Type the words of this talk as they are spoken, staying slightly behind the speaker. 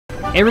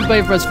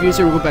Everybody, Fries101Reviews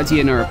here. We'll go back to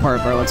another part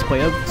of our Let's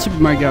Play of Super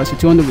Mario Galaxy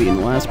 2 on the Wii. In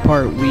the last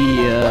part,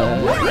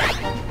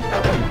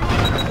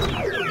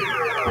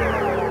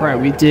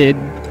 we did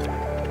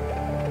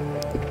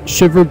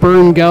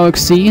Shiverburn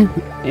Galaxy,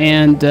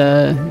 and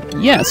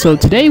yeah, so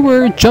today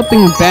we're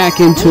jumping back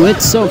into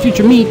it. So,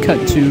 future me,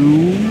 cut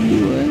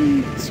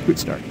to Secret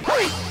Start.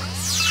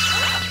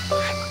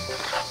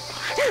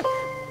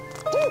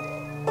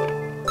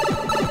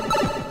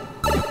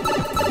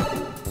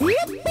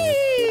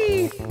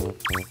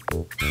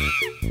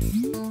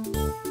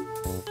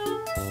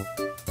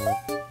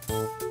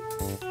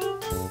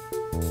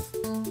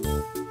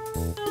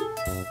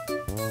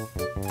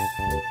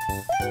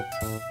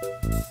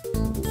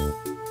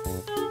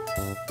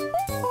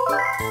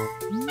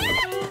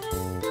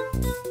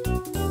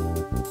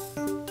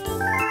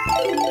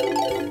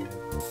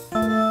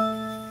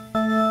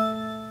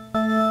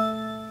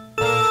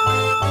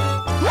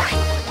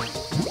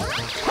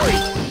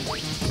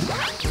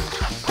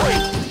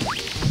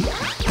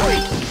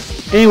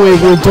 Anyway,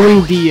 we're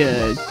doing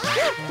the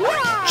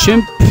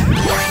Chimp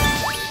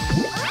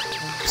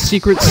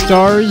Secret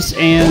Stars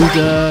and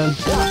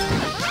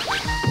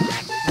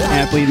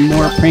I believe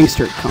more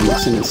Prankster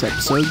comics in this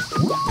episode.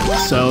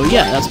 So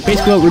yeah, that's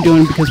basically what we're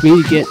doing because we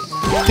need to get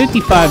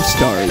 55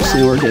 stars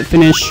in order to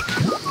finish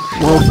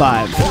World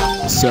 5.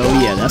 So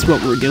yeah, that's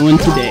what we're doing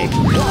today.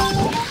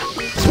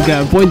 So we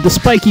gotta avoid the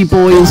spiky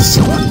boys.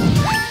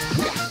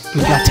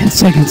 We got 10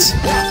 seconds.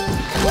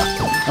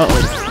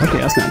 Uh-oh. Okay,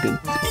 that's not good.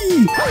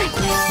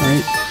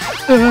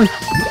 Alright.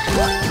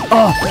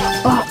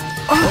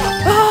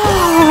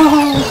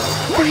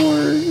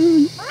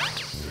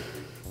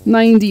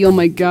 90, oh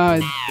my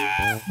god.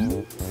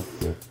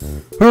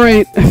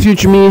 Alright,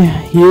 future me,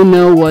 you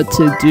know what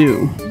to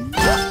do.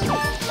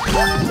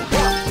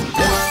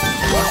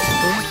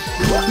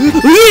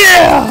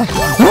 Yeah!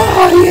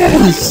 Oh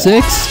yeah!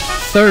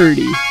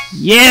 6:30.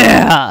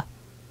 Yeah!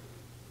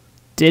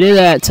 Did it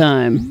that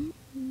time.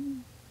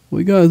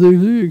 We got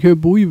this, I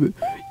can't believe it.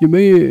 You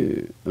made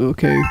it.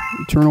 Okay,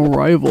 eternal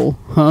rival,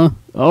 huh?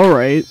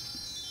 Alright.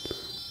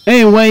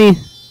 Anyway,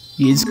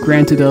 he's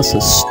granted us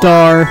a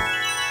star.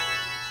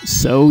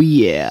 So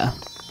yeah,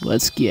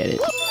 let's get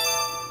it.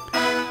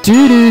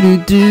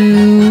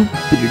 Do-do-do-do.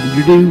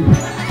 Do-do-do-do.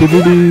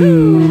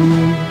 Do-do-do.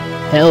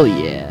 Hell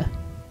yeah.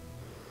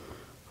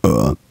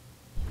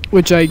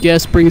 Which I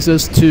guess brings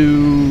us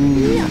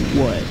to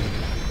what?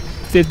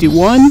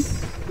 51?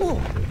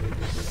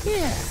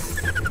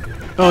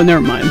 Oh,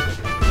 never mind.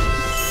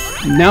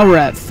 Now we're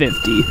at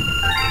 50.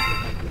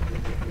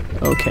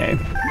 Okay.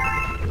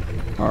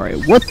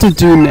 Alright, what to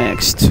do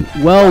next?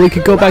 Well, we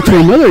could go back to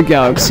another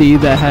galaxy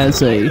that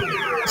has a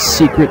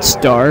secret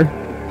star.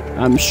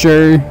 I'm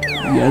sure you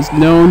guys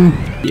know.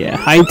 Yeah,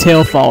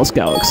 Hightail Falls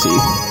Galaxy.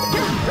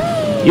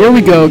 Here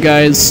we go,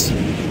 guys.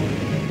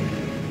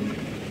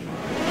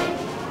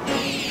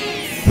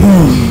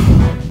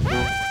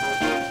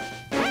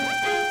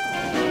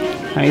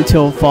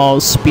 Hightail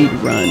Falls speed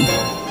run.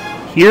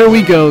 Here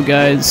we go,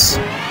 guys.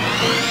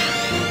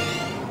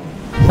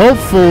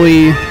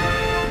 Hopefully,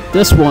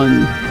 this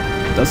one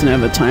doesn't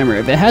have a timer.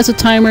 If it has a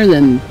timer,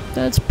 then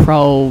that's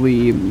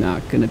probably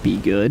not gonna be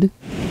good.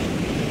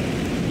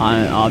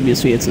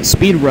 Obviously, it's a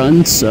speed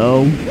run,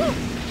 so...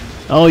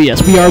 Oh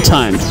yes, we are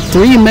timed.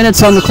 3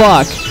 minutes on the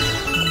clock.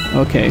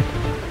 Okay.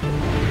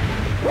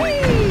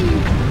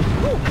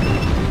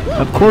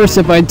 Of course,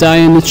 if I die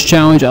in this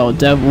challenge, I will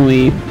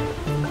definitely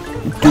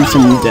do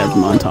some death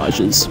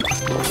montages.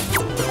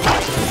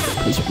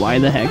 Because why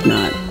the heck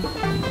not?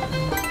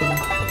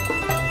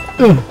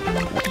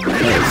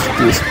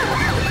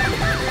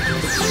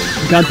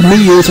 Got the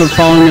meteors are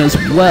falling as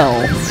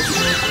well,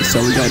 so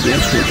we gotta be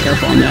extra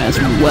careful on that as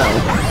well.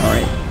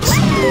 Alright.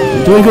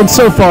 We're doing good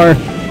so far.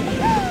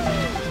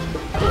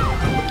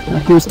 Now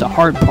here's the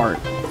hard part.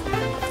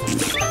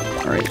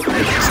 Alright,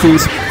 let's do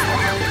this.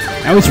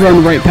 Now we're on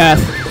the right path.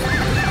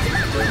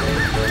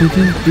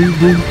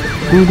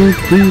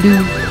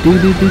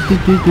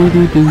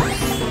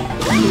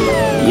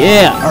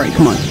 Yeah! Alright,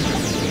 come on.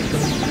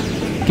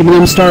 Give me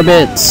them star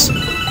bits.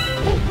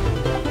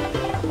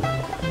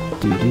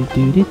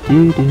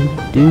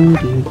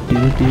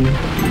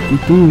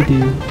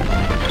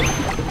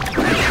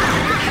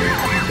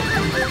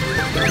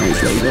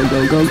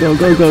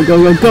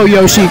 Go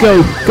Yoshi,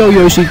 go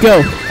Yoshi, go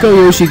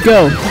Yoshi,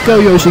 go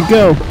Yoshi,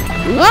 go.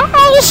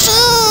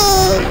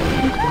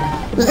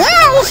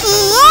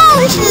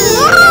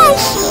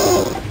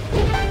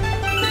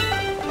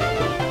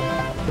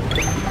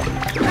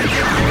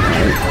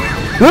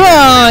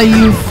 Ah,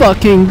 you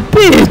fucking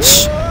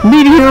bitch!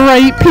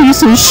 Meteorite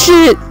piece of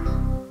shit!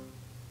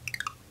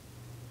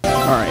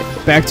 Alright,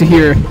 back to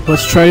here.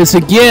 Let's try this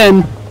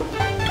again.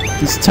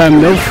 This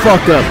time, no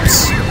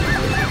fuck-ups.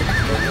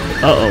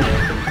 Uh-oh.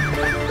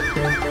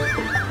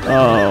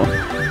 Oh.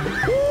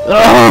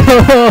 Oh!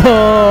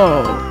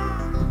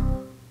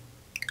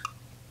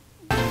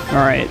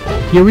 Alright,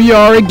 here we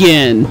are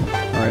again.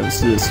 Alright,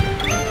 let's do this.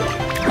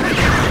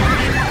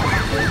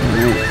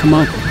 Alright, come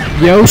on.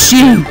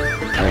 Yoshi!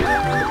 Alright.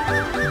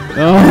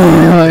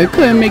 Oh, I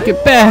couldn't make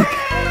it back.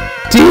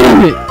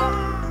 Damn it.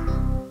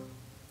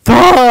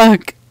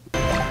 Fuck.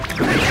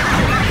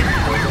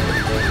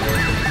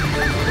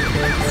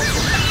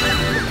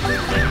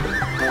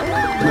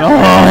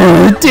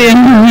 Oh,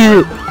 damn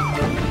it.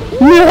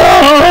 No.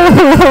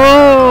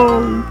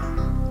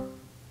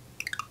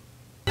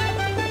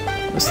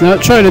 Let's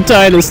not try to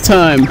die this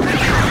time.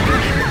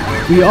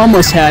 We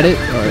almost had it.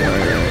 Alright.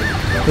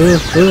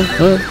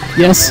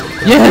 Yes.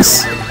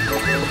 Yes.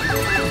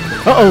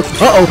 Uh-oh.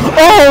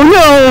 Oh,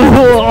 no.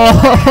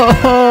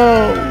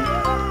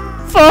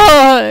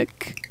 Fuck.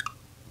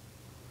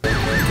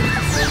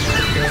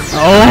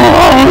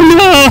 Oh,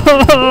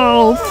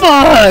 no.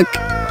 Fuck.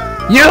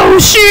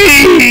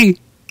 Yoshi.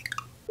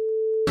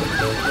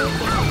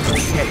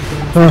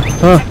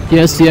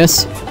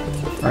 Yes.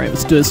 Alright,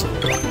 let's do this.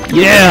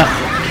 Yeah.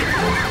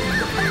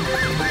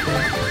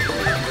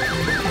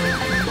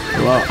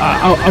 Well,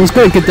 I was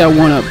going to get that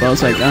one up, but I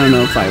was like, I don't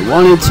know if I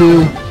wanted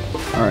to.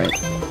 Alright.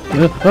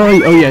 Oh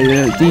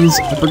yeah, these,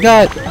 I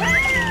forgot.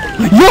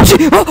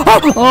 Yoshi!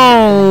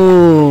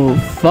 Oh,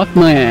 fuck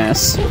my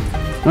ass.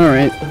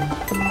 Alright.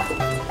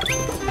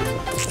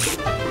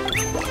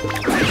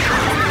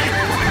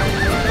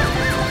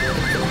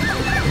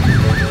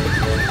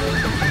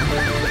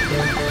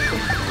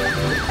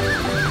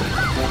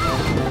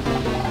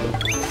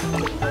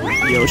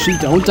 Yoshi,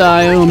 don't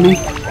die on me.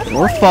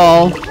 Or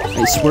fall.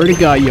 I swear to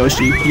God,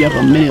 Yoshi, you have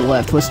a minute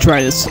left. Let's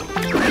try this.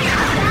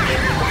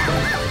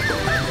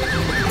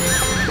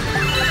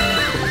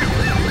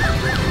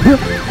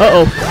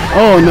 Uh-oh.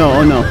 Oh,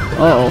 no.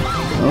 Uh-oh.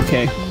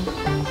 Okay.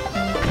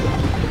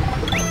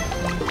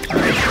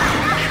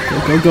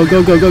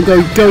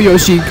 Go,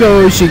 Yoshi.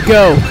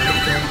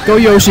 Go,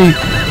 Yoshi.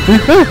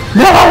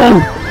 No!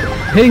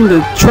 Hitting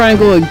the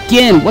triangle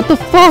again. What the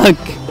fuck?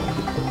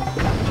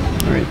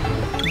 Alright.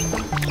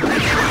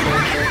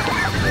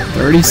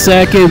 30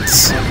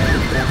 seconds.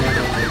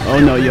 Oh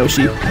no,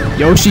 Yoshi.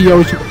 Yoshi.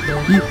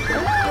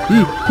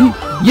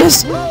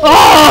 Yes!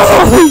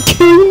 Oh, are you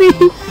kidding me?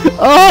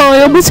 Oh,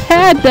 I almost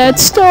had that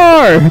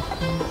star!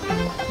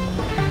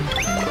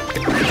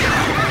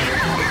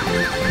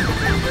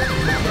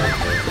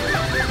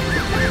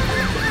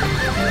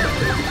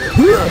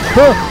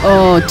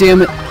 Oh,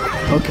 damn it.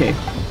 Okay.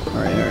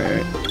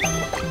 Alright.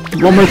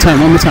 One more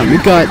time. We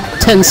got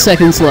 10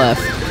 seconds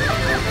left.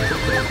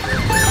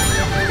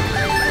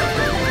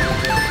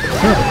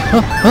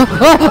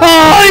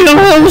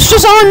 Oh, it was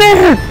just on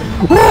there!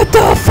 What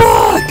the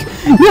fuck?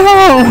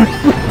 No!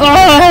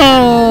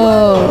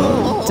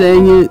 Oh!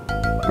 Dang it.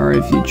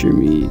 Alright, future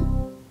me.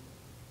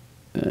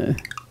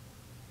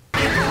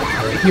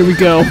 Here we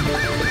go.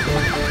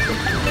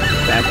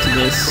 Back to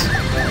this.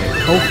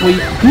 Hopefully.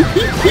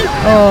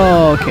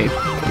 Oh, okay.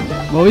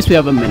 Well, at least we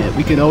have a minute.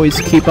 We could always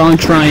keep on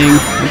trying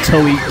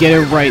until we get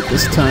it right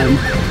this time.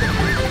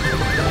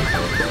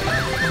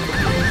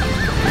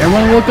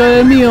 Everyone look at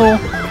Emil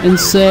and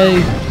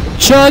say,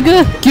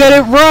 Chugga, get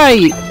it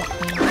right!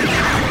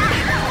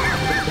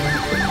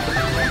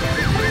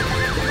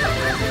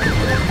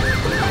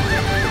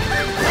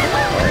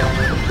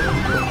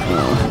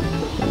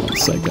 Hold on a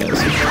sec,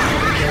 guys.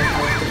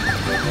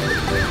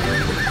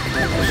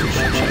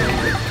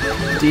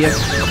 DX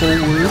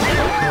forward.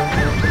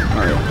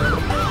 Alright.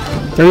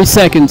 30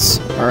 seconds.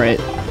 Alright.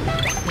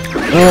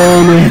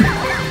 Oh, man.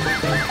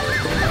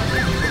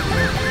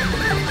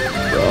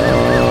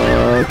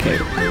 Okay.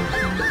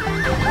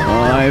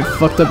 I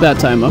fucked up that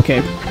time.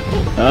 Okay.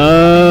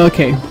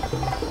 Okay.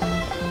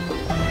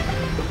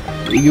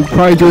 You could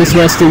probably do this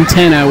less than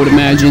 10, I would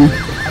imagine.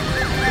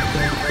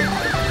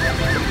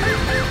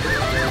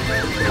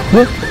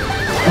 What?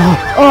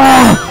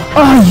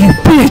 Oh, you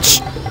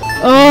bitch!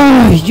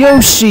 Oh,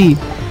 Yoshi!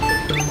 4,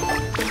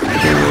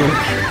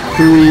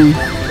 3,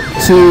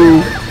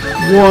 2,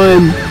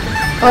 1.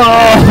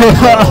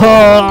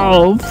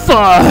 Oh,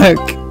 fuck!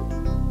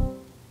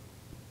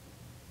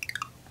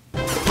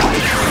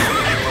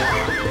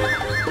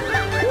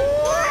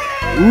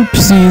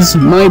 Oopsies,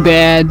 my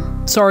bad.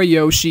 Sorry,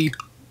 Yoshi.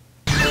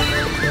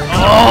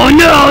 Oh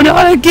no,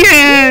 not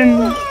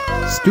again!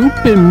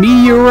 Stupid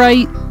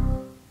meteorite.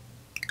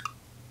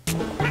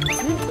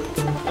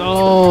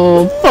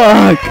 Oh,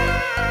 fuck.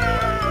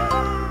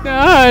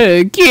 Not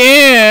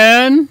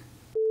again.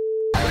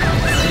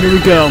 Here we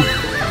go.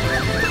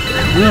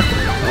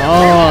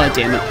 Oh,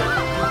 damn it.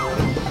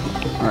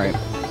 Alright.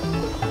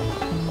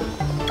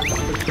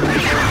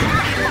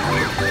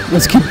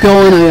 Let's keep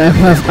going. I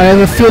have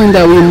a feeling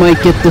that we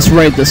might get this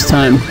right this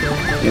time.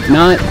 If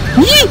not...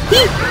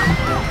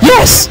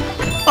 Yes!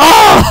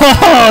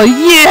 Oh,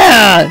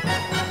 yeah!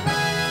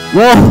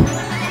 Whoa.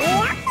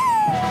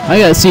 I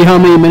gotta see how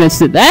many minutes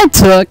that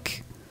took.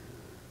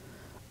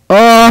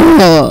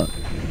 Oh!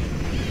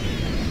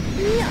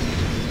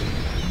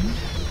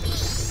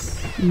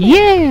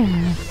 Yeah!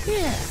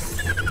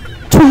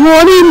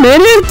 20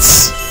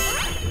 minutes?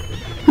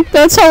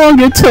 That's how long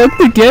it took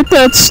to get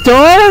that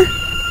star?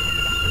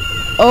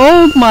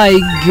 Oh my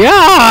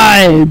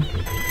god!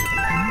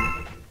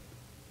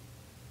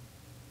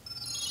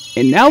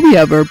 And now we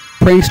have our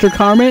Prankster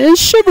Comment, and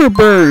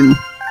Shiverburn.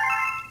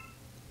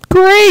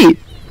 Great!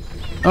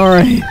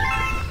 Alright.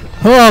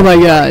 Oh my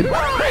god.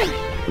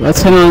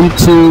 Let's head on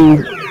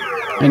to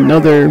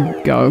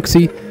another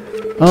galaxy.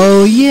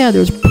 Oh yeah,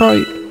 there's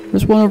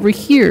one over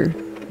here.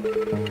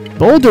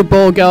 Boulder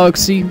Bowl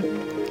Galaxy.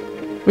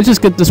 Let's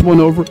just get this one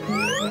over.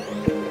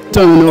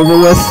 Done and over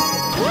with.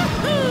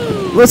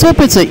 Let's hope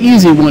it's an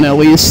easy one at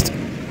least.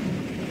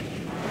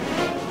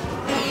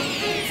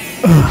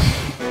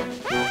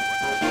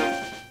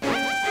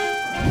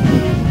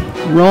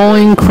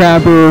 Rolling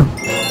Crabber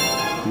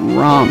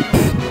Romp.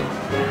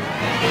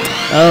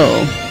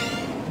 Oh.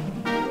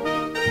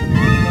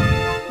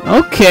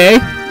 Okay.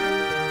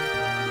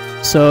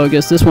 So I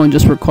guess this one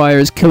just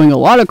requires killing a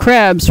lot of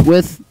crabs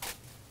with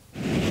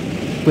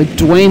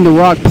Dwayne the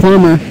Rock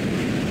Plumber.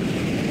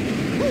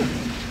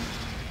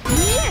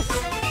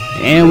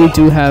 And we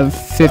do have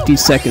 50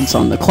 seconds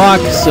on the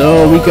clock,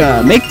 so we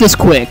gotta make this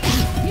quick.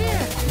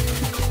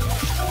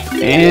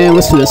 And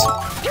let's do this.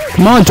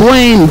 Come on,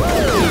 Dwayne!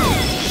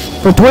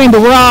 For Dwayne the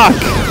Rock!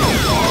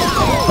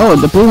 Oh,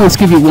 the blue ones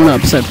give you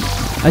 1-ups.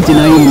 I did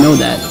not even know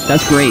that.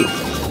 That's great.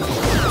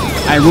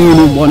 I really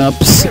need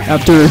 1-ups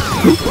after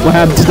what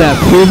happened to that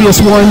previous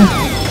one.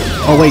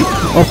 Oh wait.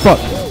 Oh fuck.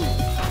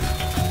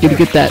 Gotta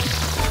get that.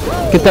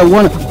 Get that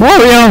one.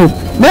 Mario!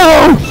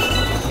 No!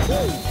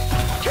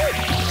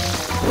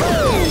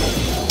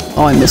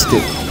 Oh, I missed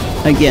it.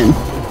 Again.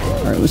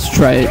 Alright, let's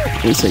try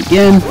this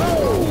again.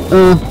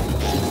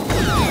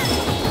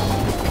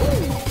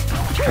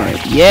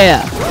 Alright,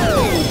 yeah!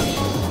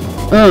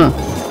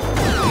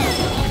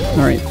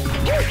 Alright.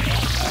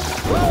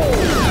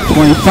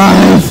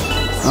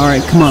 25!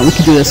 Alright, come on, we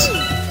can do this.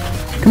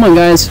 Come on,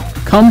 guys.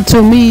 Come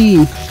to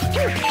me!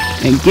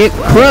 And get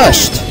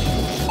crushed!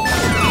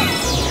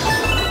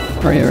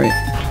 Alright, alright.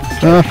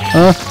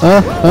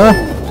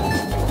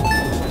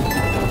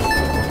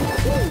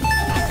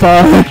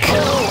 Fuck!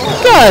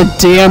 God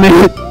damn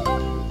it!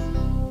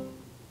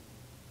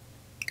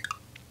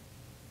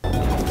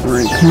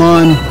 Alright, come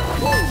on.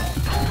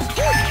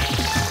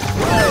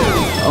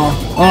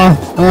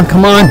 Oh,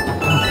 come on!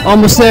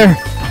 Almost there!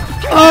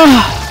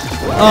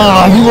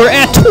 Oh, you were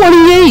at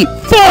 28!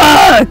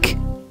 Fuck!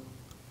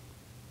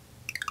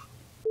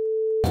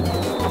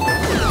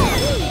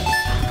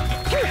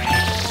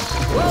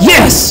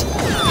 Yes!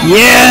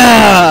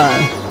 Yeah!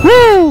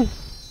 Woo!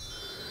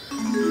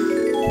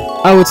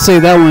 I would say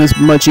that one is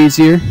much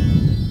easier.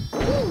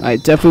 I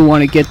definitely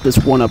want to get this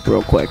one up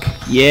real quick.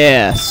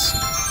 Yes!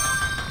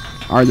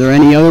 Are there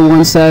any other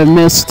ones that I've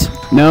missed?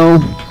 No?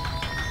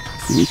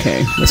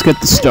 Okay, let's get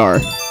the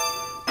star.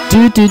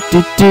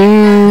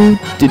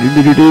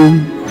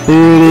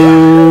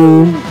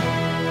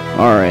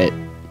 Alright.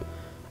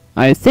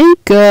 I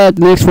think the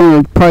next one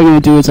we're probably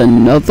going to do is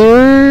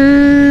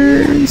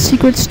another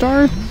secret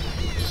star.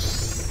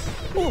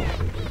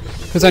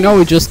 Because I know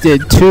we just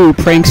did 2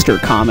 prankster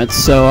comets,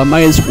 so I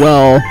might as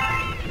well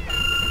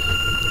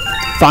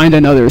find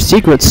another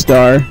secret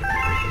star.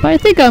 But I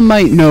think I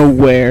might know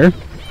where.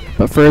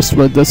 But first,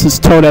 what does this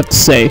Toad have to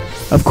say?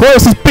 Of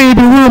course, it's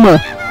Baby Ruma!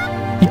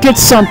 He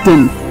gets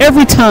something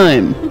every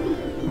time!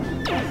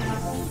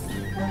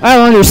 I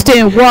don't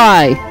understand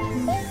why!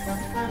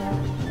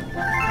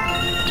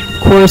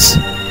 Of course,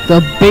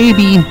 the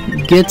baby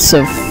gets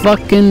a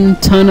fucking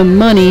ton of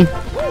money.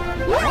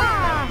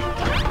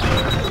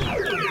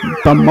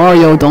 But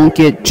Mario don't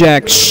get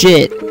jack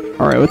shit.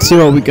 Alright, let's see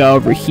what we got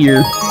over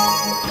here.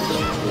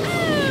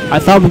 I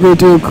thought we were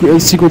going to do a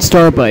secret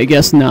star, but I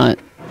guess not.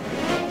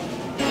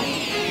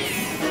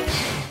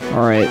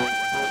 Alright.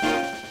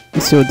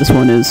 Let's see what this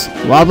one is.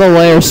 Lava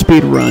Layer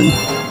Speedrun.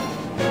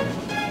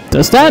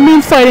 Does that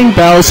mean fighting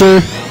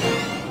Bowser?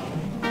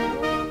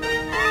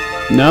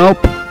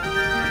 Nope.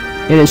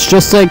 It is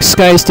just like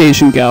Sky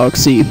Station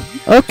Galaxy.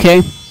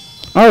 Okay.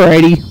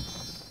 Alrighty.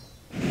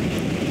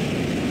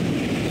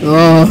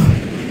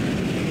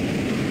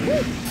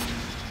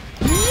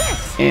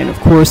 And of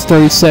course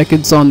 30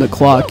 seconds on the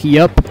clock.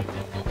 Yep.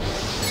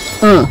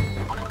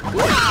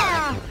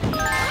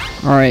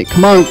 Alright,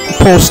 come on,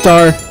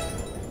 Polestar.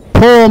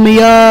 Pull me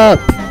up!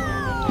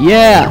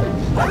 Yeah!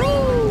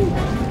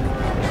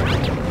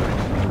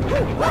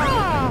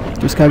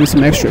 There's gotta be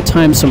some extra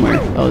time somewhere.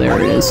 Oh, there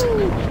it is.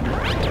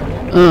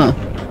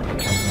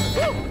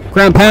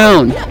 Ground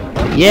pound!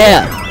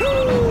 Yeah!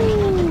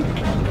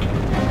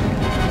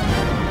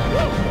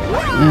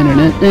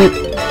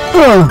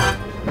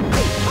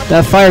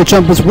 That fire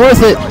jump was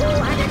worth it!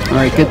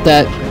 Alright, get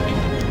that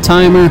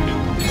timer.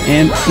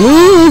 And...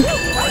 woo!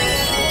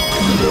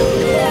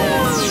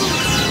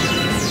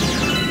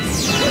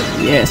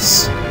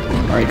 Yes.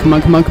 Alright, come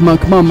on, come on, come on,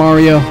 come on,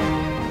 Mario.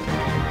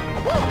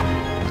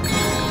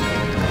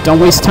 Don't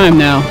waste time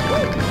now.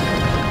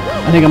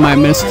 I think I might have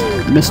missed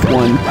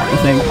one. I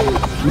think.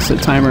 Missed a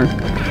timer.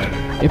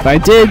 If I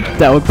did,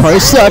 that would probably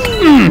suck.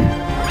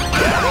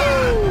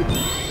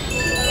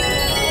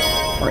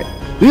 Alright.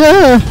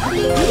 Yeah!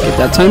 Get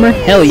that timer?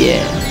 Hell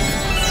yeah!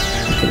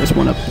 Put this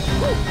one up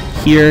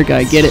here.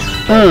 Gotta get it.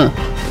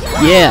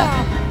 Yeah!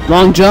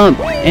 Long jump!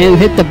 And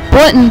hit the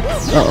button!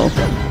 Uh-oh.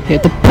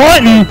 Hit the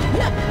button!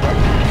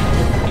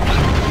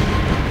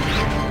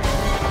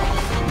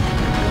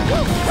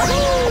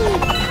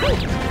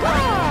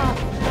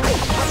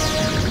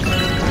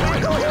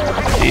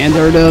 And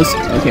there it is.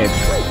 Okay.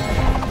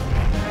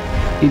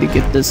 Need to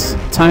get this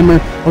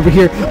timer over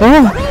here.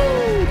 Oh!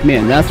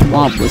 Man, that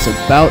thwomp was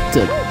about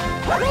to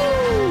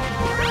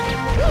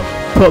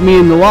put me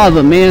in the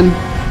lava, man.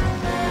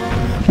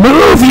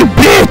 Move, you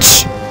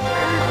bitch!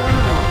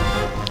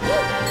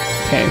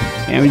 Okay,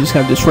 and we just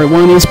have to destroy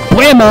one of these.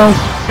 Blammo!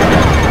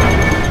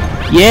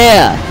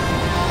 Yeah!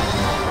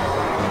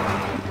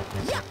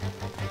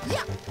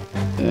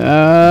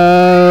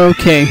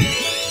 Okay.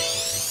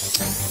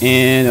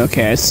 And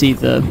okay, I see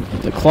the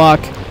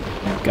clock.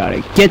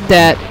 Gotta get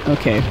that.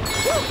 Okay.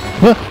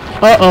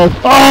 Uh-oh.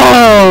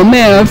 Oh,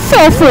 man, I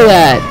fell for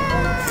that!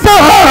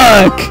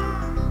 Fuck!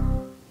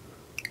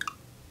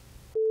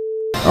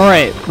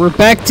 Alright, we're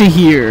back to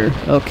here.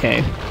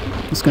 Okay.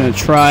 Just gonna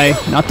try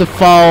not to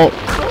follow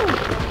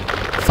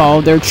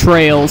their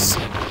trails.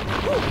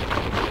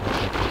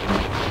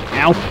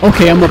 Ow.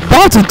 Okay, I'm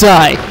about to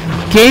die.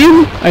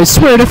 Game? I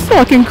swear to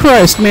fucking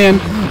Christ, man.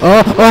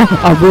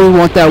 I really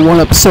want that one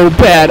up so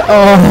bad.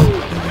 Oh.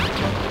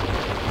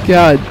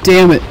 God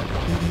damn it.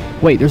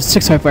 Wait, there's a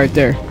 6-5 right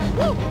there.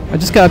 I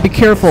just gotta be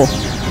careful.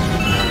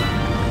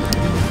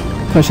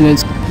 Question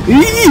is...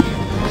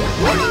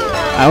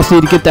 I also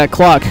need to get that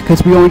clock,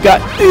 because we only got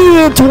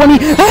 20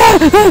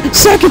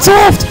 seconds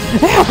left!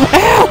 Ow!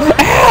 Ow!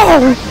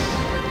 Ow!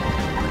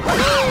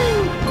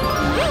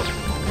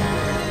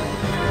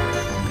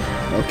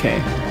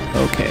 Okay.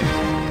 Okay.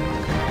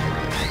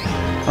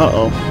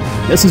 Uh-oh.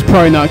 This is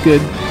probably not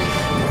good.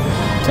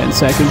 10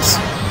 seconds.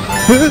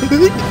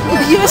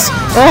 Yes!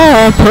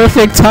 Oh,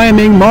 perfect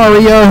timing,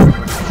 Mario!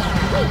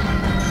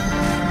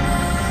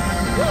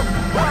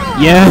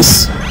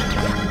 Yes!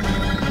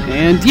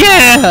 And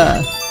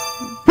yeah!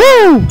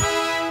 Woo!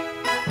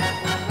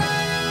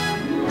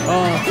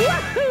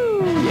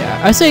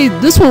 Yeah, I say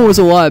this one was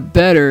a lot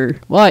better,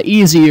 a lot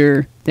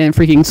easier than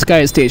freaking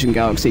Sky Station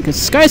Galaxy. Because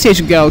Sky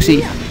Station Galaxy,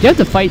 you have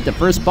to fight the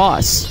first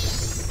boss.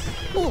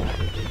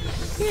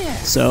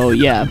 So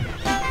yeah.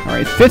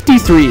 Alright,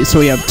 53, so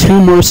we have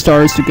 2 more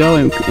stars to go,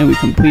 and we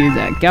completed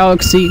that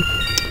galaxy.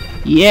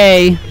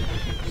 Yay!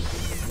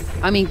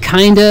 I mean,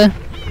 kinda.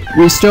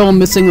 We're still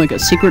missing like a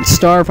secret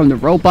star from the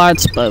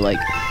robots, but like,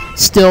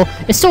 still,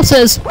 it still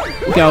says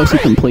galaxy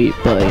complete,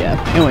 but yeah.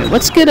 Anyway,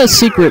 let's get a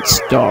secret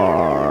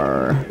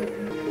star.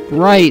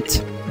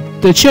 Right.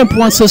 The Chimp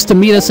wants us to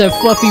meet us at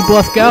Fluffy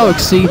Bluff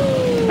Galaxy.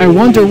 I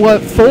wonder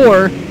what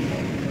for.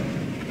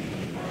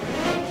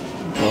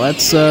 Well,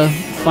 let's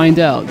find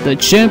out. The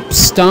Chimp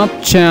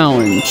Stomp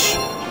Challenge.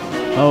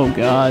 Oh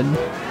god.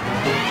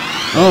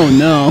 Oh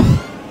no.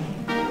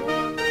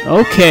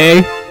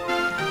 Okay.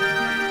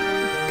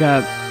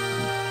 Gotta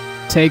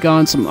take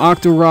on some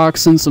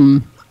Octoroks and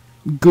some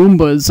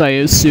Goombas, I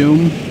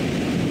assume.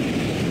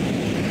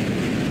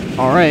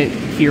 Alright,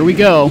 here we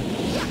go.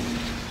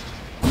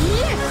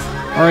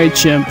 Alright,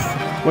 Chimp.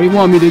 What do you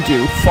want me to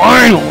do?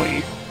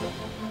 Finally!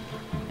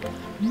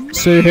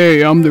 Say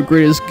hey, I'm the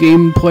greatest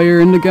game player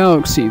in the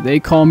galaxy. They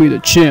call me the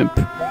Chimp.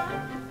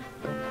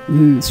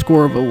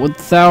 Score of a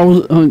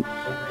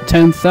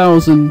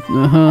 10,000.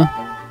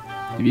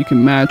 If you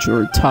can match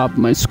or top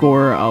my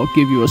score, I'll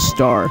give you a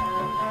star.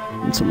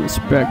 And some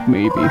respect,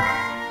 maybe.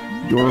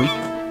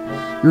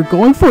 You're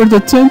going for the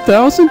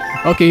 10,000?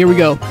 Okay, here we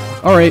go.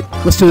 Alright,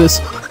 let's do this.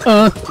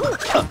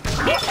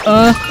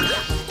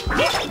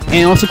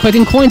 And also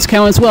collecting coins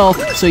count as well,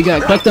 so you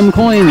gotta collect them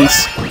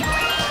coins.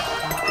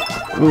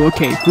 Ooh,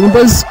 okay,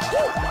 Goombas.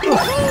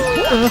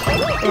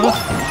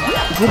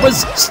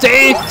 Goombas,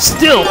 stay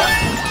still!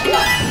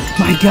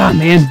 My god,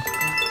 man.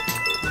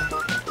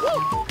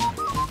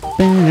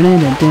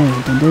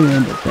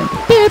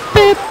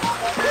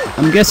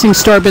 I'm guessing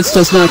Starbits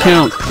does not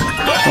count.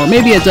 Well,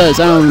 maybe it does,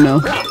 I don't know.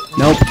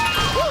 Nope.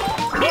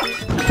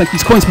 Collect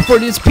these coins before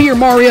they disappear,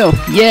 Mario!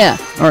 Yeah!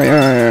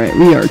 Alright,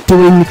 we are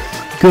doing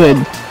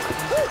good.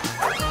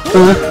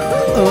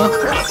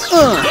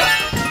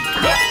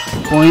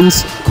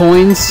 Coins.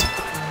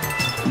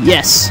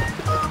 Yes.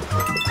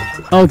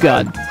 Oh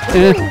god.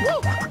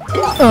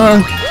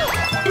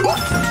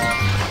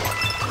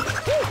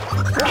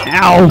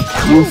 Ow!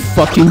 You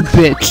fucking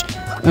bitch.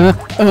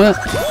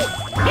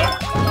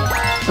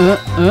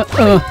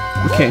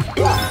 Okay.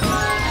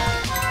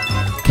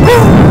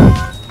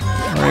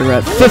 Alright, we're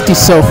at 50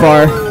 so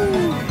far.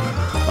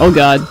 Oh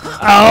god.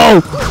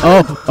 Ow!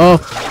 Oh.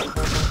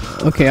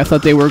 Okay, I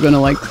thought they were gonna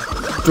like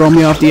throw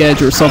me off the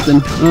edge or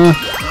something.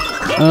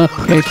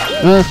 Okay.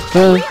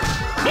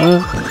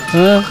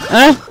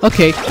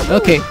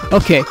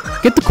 Okay.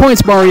 Get the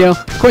coins, Mario.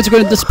 Coins are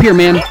gonna disappear,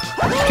 man.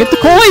 Get the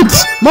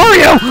coins!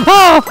 Mario!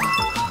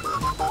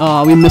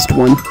 Oh, we missed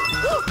one.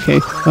 Okay.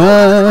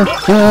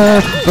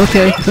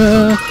 Okay.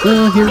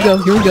 Here we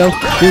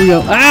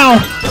go. Ow!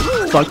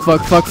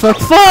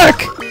 Fuck!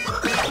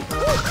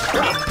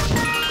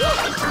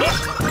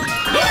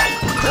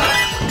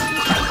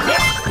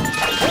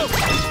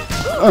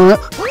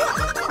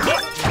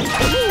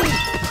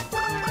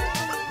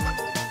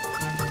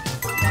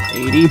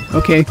 80.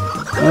 Okay.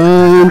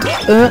 And,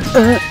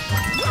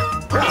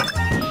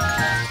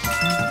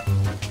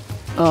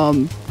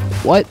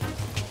 what?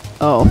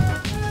 Oh.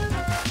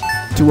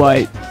 Do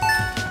I...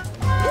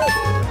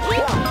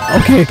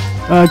 Okay.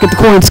 Get the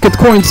coins, get the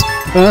coins.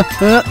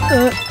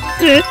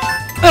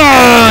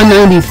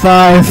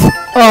 95.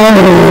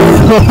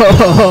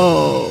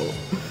 Oh!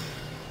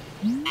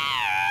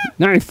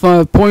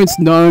 95 points,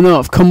 not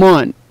enough. Come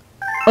on.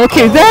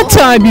 Okay, that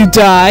time you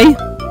die.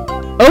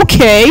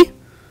 Okay.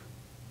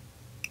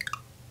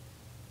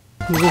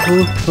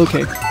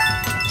 Okay.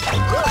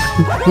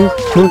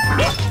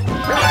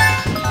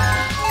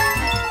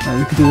 Alright,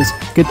 we can do this.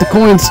 Get the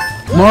coins,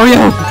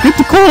 Mario. Get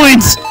the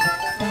coins.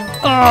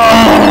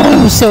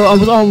 Oh, so I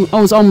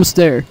was almost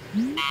there.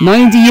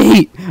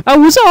 98. I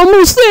was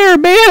almost there,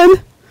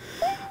 man.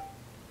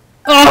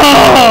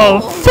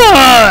 Oh,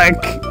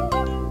 fuck.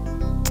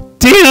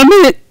 Damn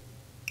it.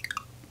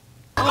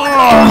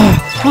 Oh,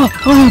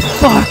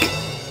 fuck.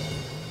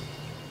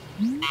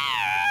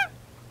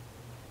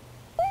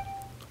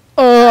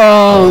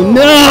 Oh,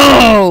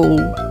 no.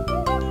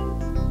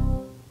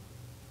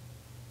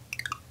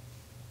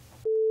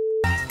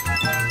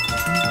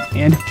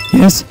 And,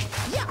 yes.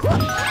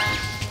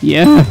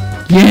 Yeah.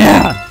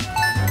 Yeah.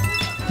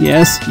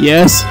 Yes,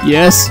 yes,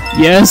 yes,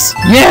 yes,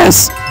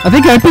 yes! I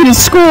think I beat his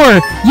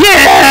score!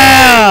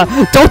 Yeah!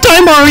 Don't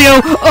die,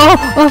 Mario!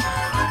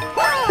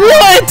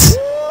 What?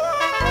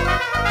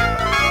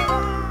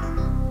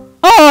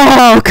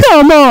 Oh,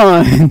 come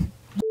on!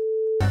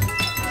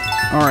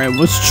 Alright,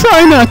 let's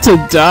try not to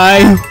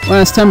die.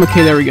 Last time,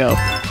 okay, there we go.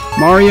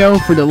 Mario,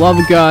 for the love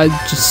of God,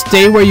 just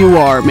stay where you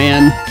are,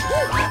 man.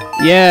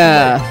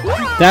 Yeah,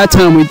 that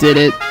time we did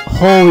it.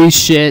 Holy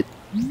shit.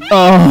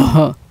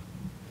 Oh.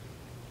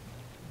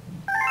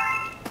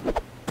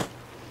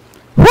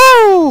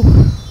 Woo!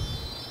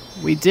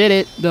 We did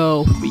it,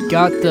 though. We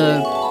got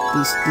the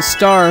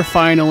star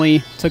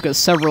finally. Took us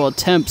several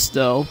attempts,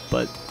 though,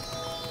 but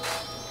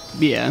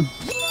yeah.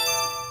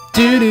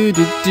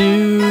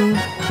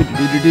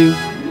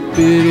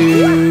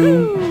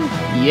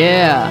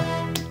 Yeah.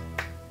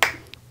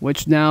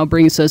 Which now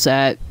brings us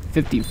at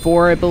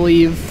 54, I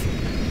believe.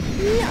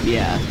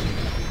 Yeah.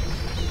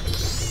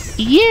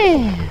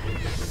 Yeah.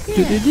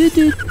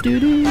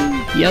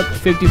 Yep,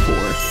 54.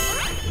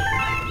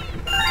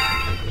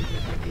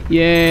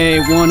 Yay,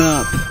 1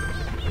 up.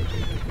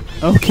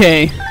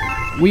 Okay,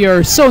 we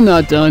are so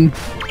not done.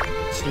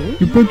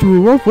 You've been through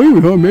a rough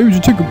lately, huh? Maybe you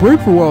should take a break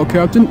for a while,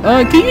 Captain.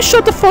 Can you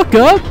shut the fuck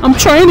up? I'm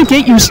trying to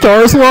get you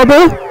stars,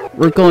 Lobo.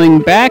 We're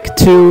going back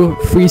to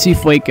Freezy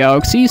Flake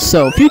Galaxy,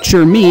 so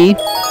future me,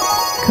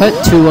 cut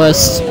to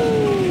us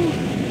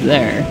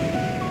there.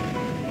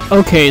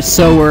 Okay,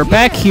 so we're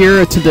back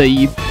here to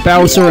the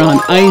Bowser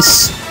on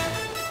Ice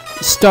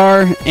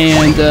star,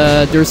 and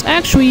there's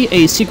actually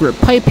a secret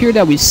pipe here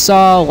that we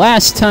saw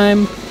last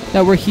time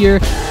that we're here,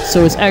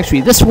 so it's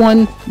actually this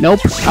one.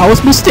 Nope, I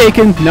was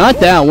mistaken, not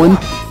that one.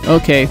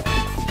 Okay,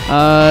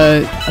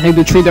 I think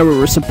the tree that we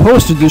were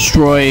supposed to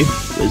destroy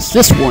was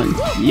this one.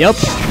 Yep,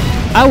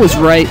 I was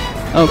right.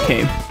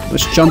 Okay,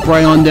 let's jump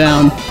right on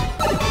down.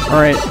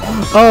 Alright,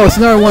 oh, it's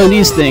another one of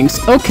these things.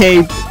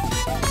 Okay,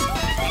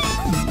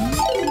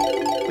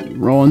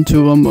 roll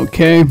into them,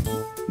 okay.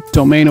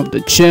 Domain of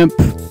the Chimp.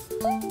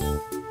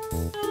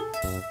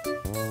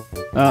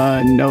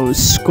 No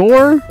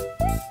score?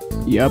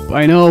 Yep,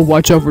 I know,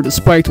 watch out for the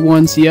spiked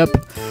ones, yep.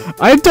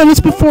 I've done this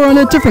before on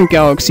a different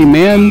galaxy,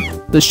 man.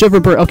 The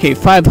Shiverbird, okay,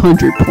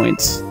 500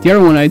 points. The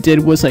other one I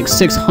did was like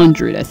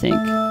 600, I think.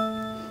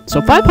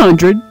 So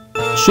 500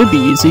 should be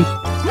easy.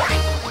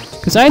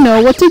 Because I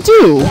know what to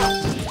do.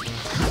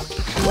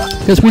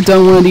 Because we've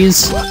done one of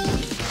these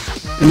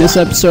in this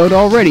episode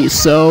already,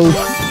 so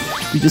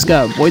we just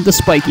gotta avoid the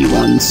spiky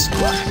ones.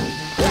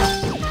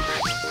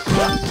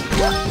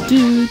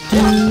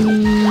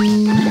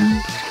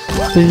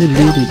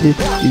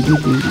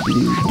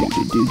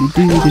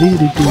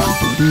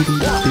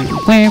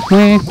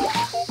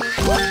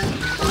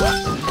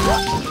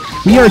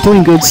 We are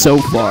doing good so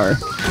far.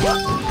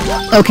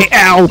 Okay,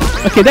 ow!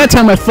 Okay, that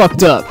time I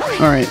fucked up.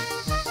 Alright.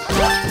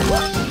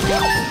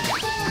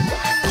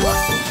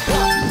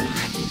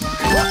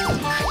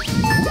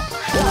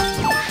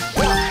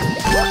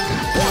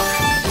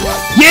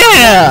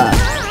 Yeah!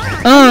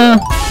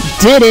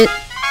 Did it.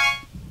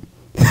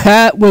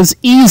 That was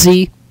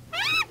easy.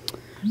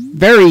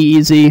 Very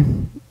easy.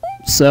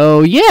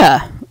 So,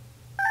 yeah.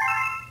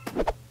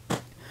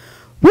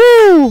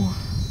 Woo!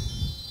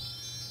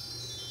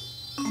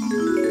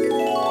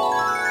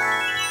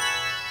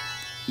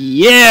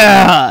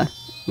 Yeah!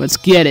 Let's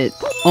get it.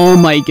 Oh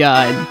my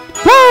god.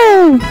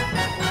 Woo!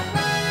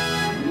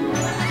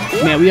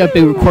 Man, we have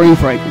been recording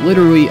for like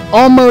literally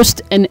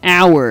almost an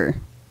hour.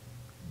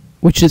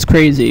 Which is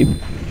crazy.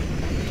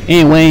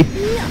 Anyway.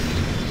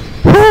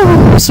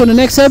 Woo! So the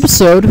next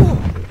episode,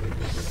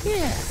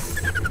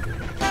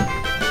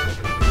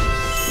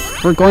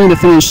 we're going to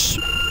finish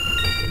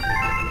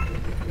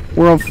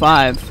World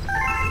 5.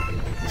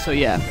 So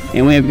yeah.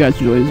 Anyway, if you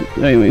guys enjoyed,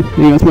 anyway, thank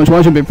you guys so much for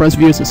watching. Big press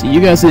reviews. I'll see you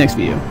guys in the next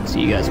video.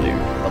 See you guys later.